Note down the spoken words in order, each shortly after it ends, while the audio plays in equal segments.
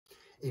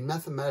In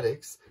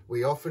mathematics,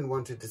 we often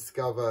want to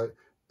discover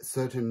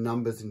certain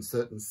numbers in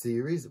certain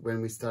series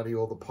when we study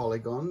all the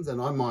polygons,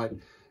 and I might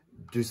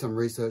do some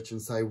research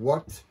and say,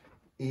 what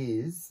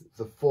is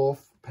the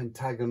fourth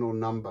pentagonal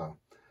number?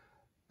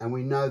 And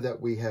we know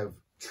that we have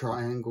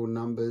triangle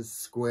numbers,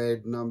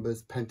 squared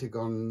numbers,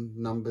 pentagon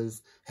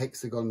numbers,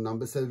 hexagon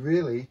numbers. So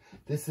really,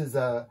 this is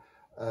an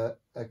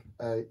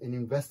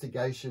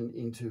investigation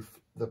into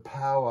the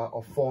power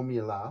of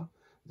formula.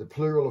 The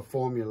plural of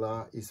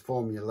formula is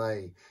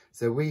formulae.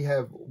 So we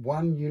have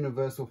one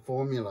universal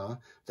formula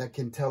that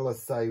can tell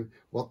us, say,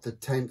 what the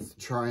 10th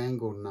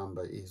triangle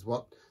number is,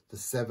 what the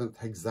 7th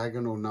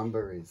hexagonal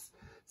number is.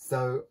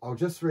 So I'll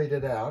just read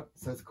it out.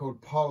 So it's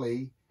called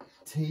poly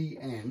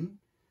Tn.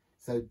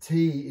 So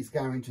T is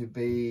going to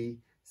be,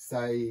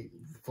 say,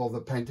 for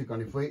the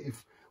pentagon.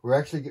 If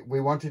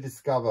we want to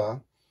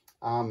discover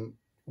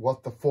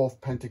what the fourth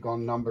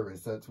pentagon number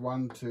is. So it's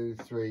 1, 2,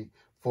 3,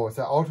 4.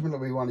 So ultimately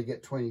we want to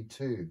get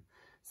 22.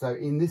 So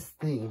in this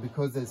thing,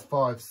 because there's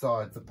 5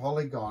 sides, the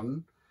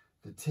polygon,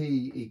 the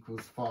T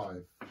equals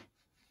 5.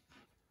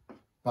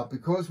 But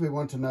because we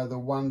want to know the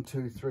 1,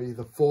 2, 3,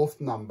 the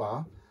fourth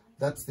number,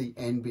 that's the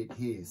n bit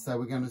here. So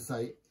we're going to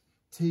say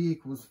T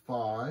equals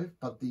 5,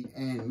 but the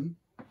n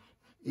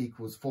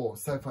equals 4.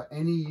 So for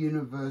any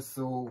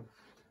universal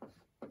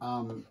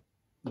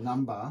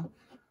number,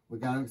 we're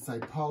going to say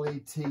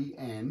poly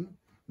Tn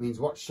means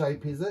what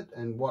shape is it,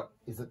 and what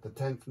is it, the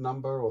 10th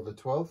number or the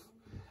 12th?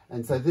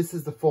 And so this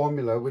is the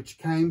formula which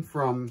came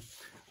from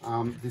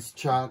this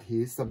chart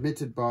here,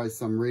 submitted by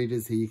some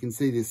readers here. You can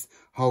see this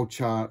whole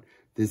chart.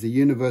 There's a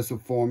universal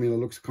formula,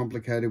 looks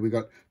complicated. We've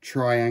got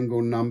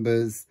triangle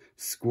numbers,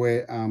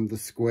 the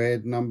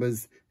squared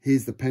numbers.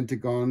 Here's the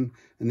pentagon,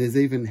 and there's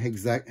even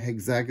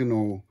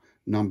hexagonal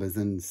numbers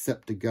and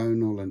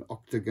septagonal and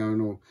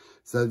octagonal.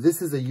 So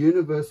this is a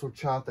universal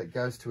chart that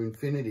goes to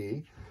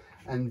infinity.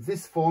 And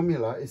this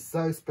formula is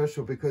so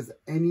special because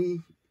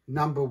any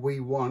number we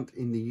want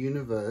in the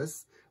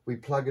universe, we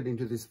plug it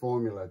into this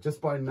formula.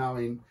 Just by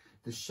knowing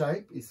the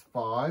shape is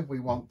 5, we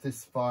want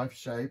this 5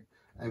 shape,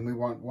 and we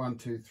want 1,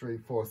 2, 3,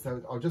 4.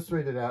 So I'll just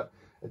read it out.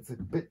 It's a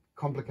bit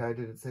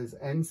complicated. It says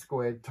n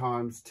squared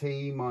times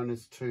t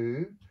minus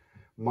 2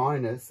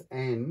 minus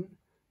n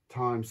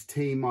times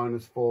t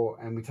minus 4,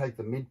 and we take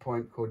the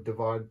midpoint called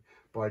divide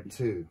by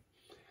 2.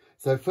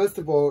 So first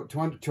of all,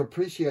 to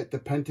appreciate the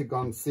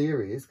Pentagon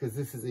series, because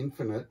this is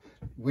infinite,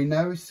 we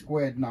know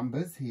squared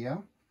numbers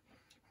here.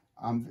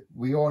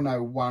 We all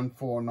know 1,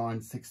 4,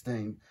 9,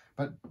 16.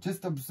 But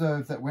just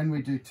observe that when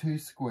we do 2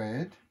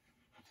 squared,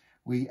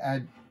 we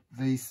add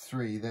these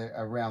 3 there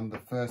around the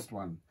first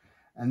one.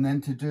 And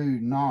then to do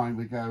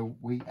 9,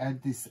 we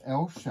add this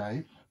L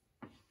shape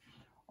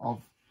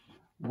of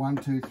 1,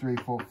 2, 3,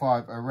 4,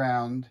 5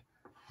 around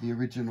the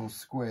original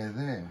square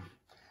there.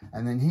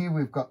 And then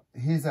here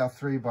here's our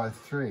 3 by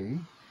 3.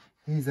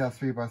 Here's our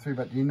 3 by 3.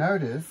 But you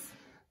notice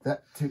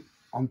that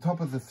on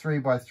top of the 3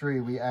 by 3,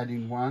 we add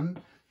in 1,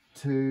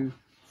 2,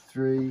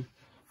 3,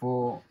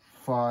 4,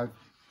 5,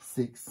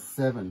 6,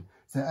 7.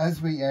 So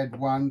as we add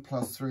 1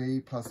 plus 3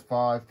 plus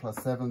 5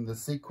 plus 7, the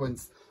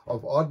sequence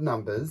of odd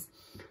numbers,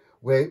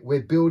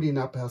 we're building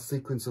up our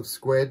sequence of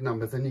squared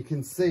numbers. And you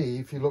can see,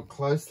 if you look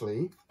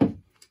closely,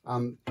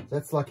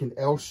 that's like an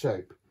L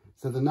shape.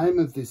 So the name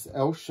of this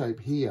L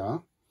shape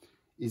here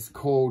is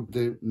called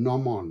the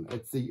gnomon.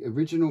 It's the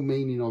original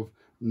meaning of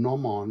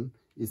gnomon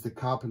is the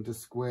carpenter's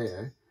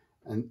square.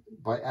 And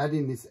by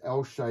adding this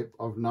L shape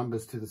of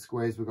numbers to the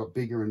squares, we've got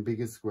bigger and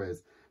bigger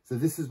squares. So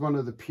this is one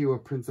of the pure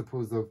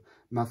principles of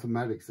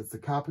mathematics. It's the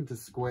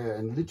carpenter's square,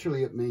 and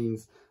literally it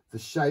means the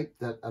shape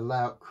that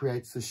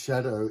creates a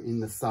shadow in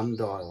the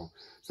sundial.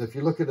 So if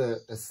you look at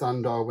a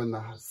sundial, when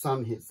the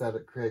sun hits that,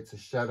 it creates a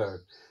shadow.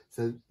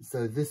 So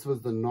this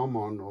was the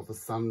gnomon, or the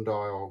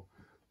sundial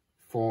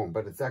form,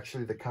 but it's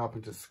actually the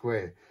carpenter's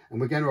square.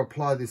 And we're going to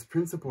apply this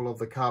principle of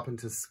the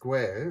carpenter's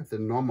square, the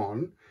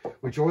gnomon,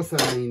 which also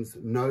means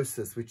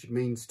gnosis, which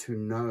means to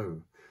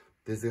know.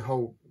 There's a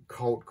whole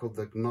cult called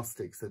the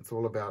Gnostics. It's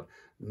all about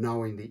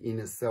knowing the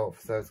inner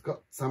self. So it's got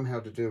somehow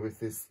to do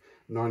with this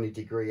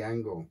 90-degree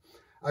angle.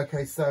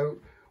 Okay, so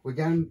we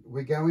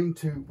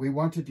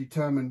want to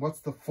determine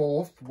what's the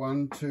fourth,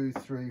 1, 2,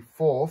 3,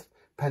 fourth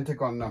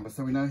pentagon number.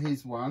 So we know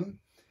here's 1.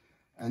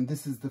 And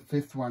this is the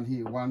 5th one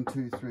here, 1,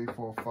 2, 3,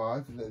 4,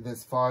 5.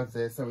 There's 5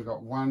 there, so we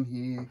got 1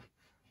 here,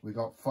 we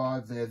got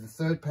 5 there. The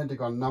third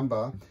pentagon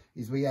number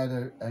is we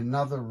add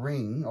another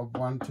ring of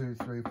 1, 2,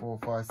 3, 4,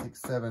 5,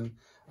 6, 7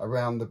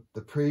 around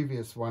the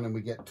previous one, and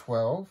we get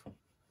 12.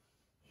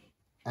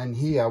 And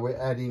here we're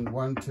adding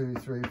 1, 2,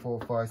 3,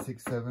 4, 5,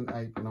 6, 7,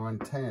 8, 9,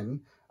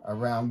 10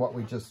 around what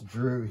we just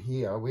drew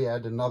here. We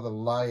add another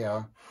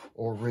layer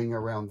or ring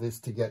around this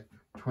to get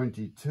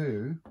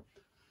 22.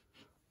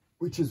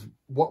 Which is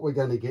what we're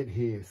going to get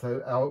here.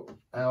 So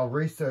our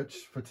research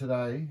for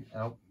today,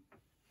 our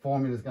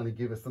formula is going to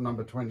give us the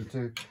number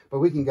 22, but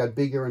we can go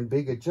bigger and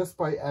bigger just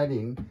by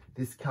adding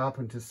this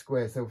carpenter's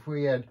square. So if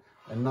we add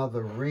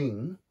another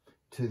ring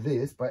to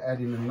this, by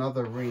adding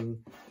another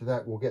ring to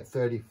that, we'll get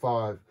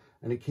 35,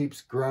 and it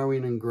keeps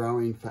growing and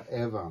growing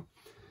forever.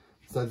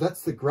 So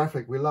that's the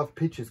graphic. We love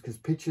pictures because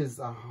pictures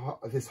are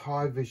this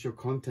high visual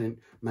content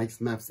makes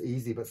maths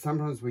easy. But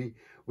sometimes we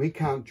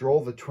can't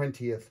draw the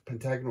 20th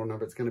pentagonal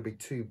number. It's going to be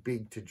too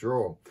big to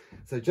draw.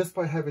 So just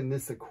by having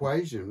this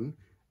equation,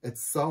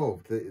 it's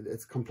solved.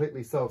 It's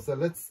completely solved. So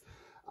let's,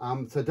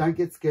 so don't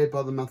get scared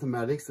by the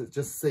mathematics.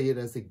 Just see it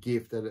as a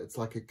gift, that it's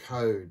like a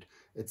code.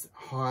 It's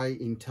high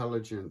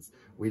intelligence.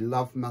 We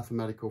love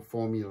mathematical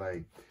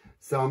formulae.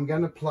 So I'm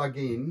going to plug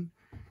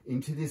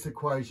into this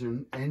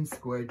equation n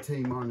squared t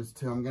minus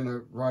 2. I'm going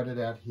to write it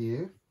out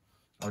here.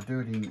 I'll do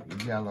it in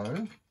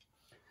yellow.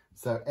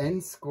 So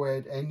n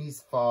squared, n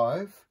is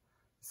 5.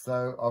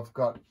 So I've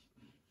got,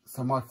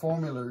 so my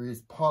formula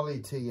is poly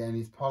tn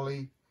is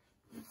poly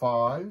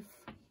 5.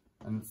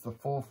 And it's the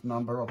fourth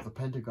number of the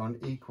pentagon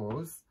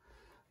equals.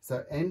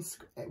 So n,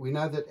 we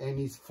know that n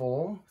is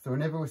 4. So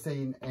whenever we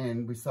see an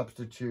n, we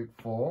substitute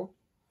 4.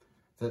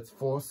 So it's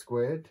 4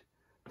 squared.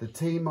 The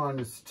t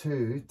minus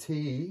 2,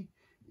 t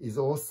is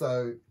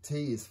also,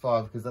 t is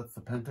 5 because that's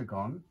the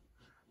pentagon.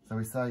 So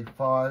we say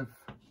 5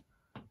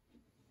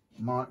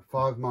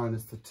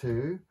 minus the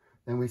 2.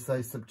 Then we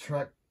say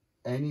subtract,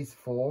 n is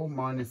 4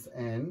 minus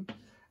n.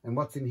 And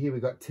what's in here?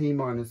 We've got t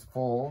minus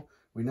 4.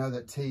 We know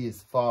that t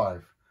is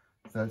 5.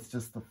 So it's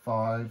just the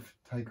 5,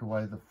 take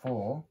away the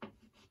 4.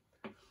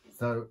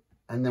 So,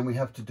 and then we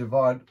have to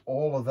divide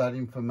all of that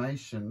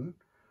information.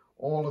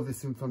 All of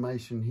this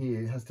information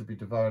here has to be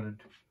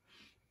divided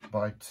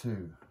by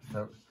 2.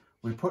 So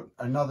we put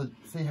another,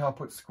 see how I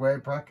put square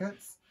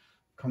brackets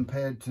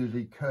compared to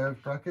the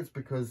curved brackets,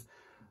 because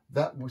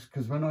that was,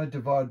 because when I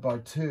divide by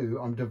 2,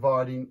 I'm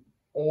dividing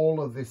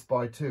all of this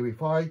by 2.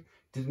 If I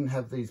didn't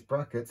have these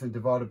brackets and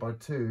divided by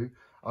 2,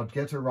 I'd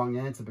get a wrong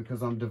answer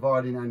because I'm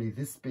dividing only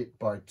this bit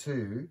by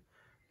 2,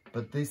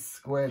 but this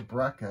squared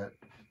bracket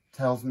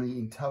tells me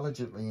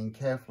intelligently and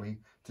carefully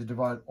to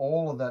divide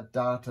all of that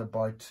data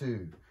by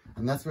 2.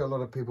 And that's where a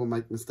lot of people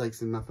make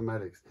mistakes in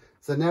mathematics.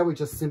 So now we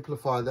just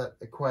simplify that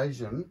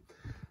equation.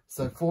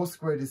 So 4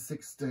 squared is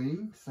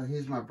 16. So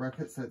here's my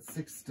bracket. So it's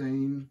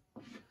 16.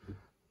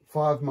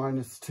 5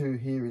 minus 2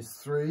 here is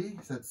 3.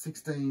 So it's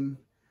 16.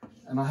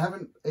 And I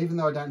haven't, even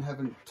though I don't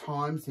have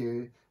times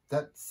here,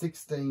 that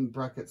 16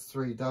 brackets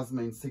 3 does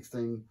mean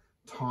 16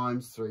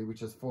 times 3,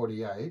 which is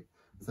 48.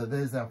 So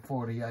there's our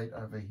 48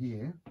 over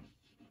here.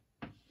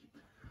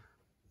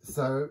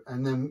 So,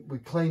 and then we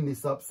clean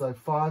this up. So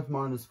 5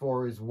 minus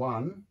 4 is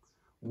 1.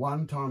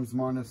 1 times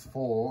minus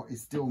 4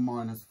 is still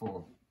minus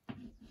 4.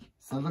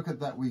 So look at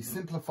that. We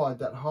simplified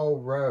that whole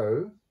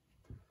row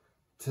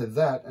to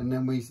that, and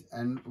then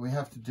we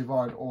have to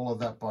divide all of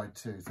that by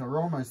 2. So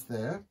we're almost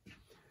there.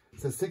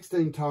 So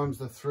 16 times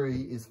the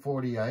 3 is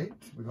 48.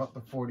 We've got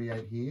the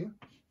 48 here.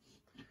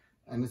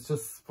 And it's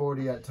just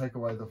 48, take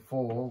away the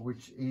 4,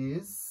 which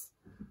is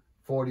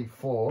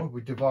 44.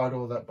 We divide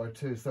all that by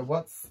 2.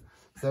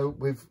 So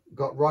we've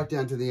got right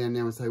down to the end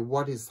now and say,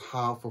 what is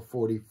half of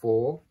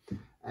 44?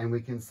 And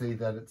we can see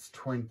that it's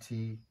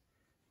 22.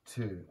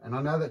 And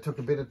I know that took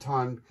a bit of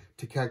time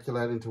to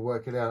calculate and to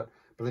work it out,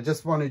 but I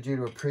just wanted you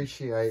to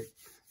appreciate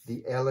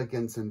the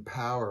elegance and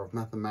power of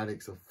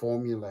mathematics, of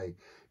formulae,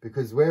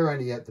 because we're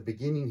only at the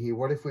beginning here.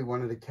 What if we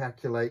wanted to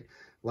calculate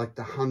like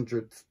the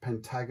 100th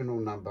pentagonal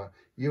number?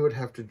 You would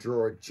have to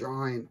draw a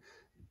giant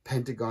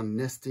pentagon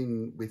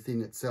nesting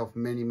within itself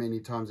many, many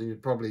times, and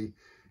you'd probably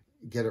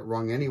get it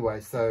wrong anyway.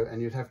 So,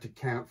 and you'd have to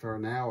count for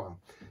an hour.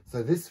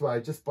 So this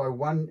way, just by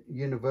one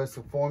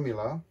universal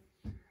formula,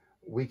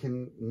 we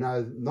can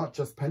know not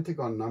just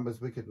pentagon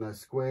numbers, we could know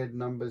squared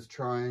numbers,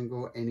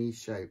 triangle, any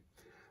shape.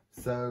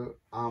 So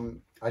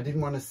I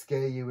didn't want to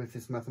scare you with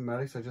this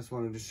mathematics. I just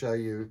wanted to show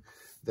you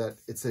that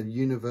it's a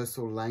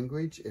universal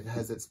language. It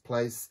has its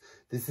place.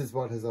 This is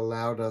what has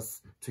allowed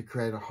us to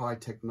create a high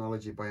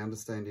technology by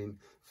understanding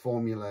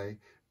formulae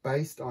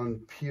based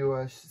on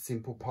pure,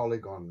 simple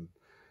polygon.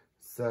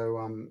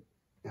 So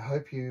I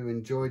hope you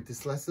enjoyed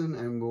this lesson,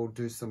 and we'll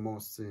do some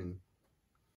more soon.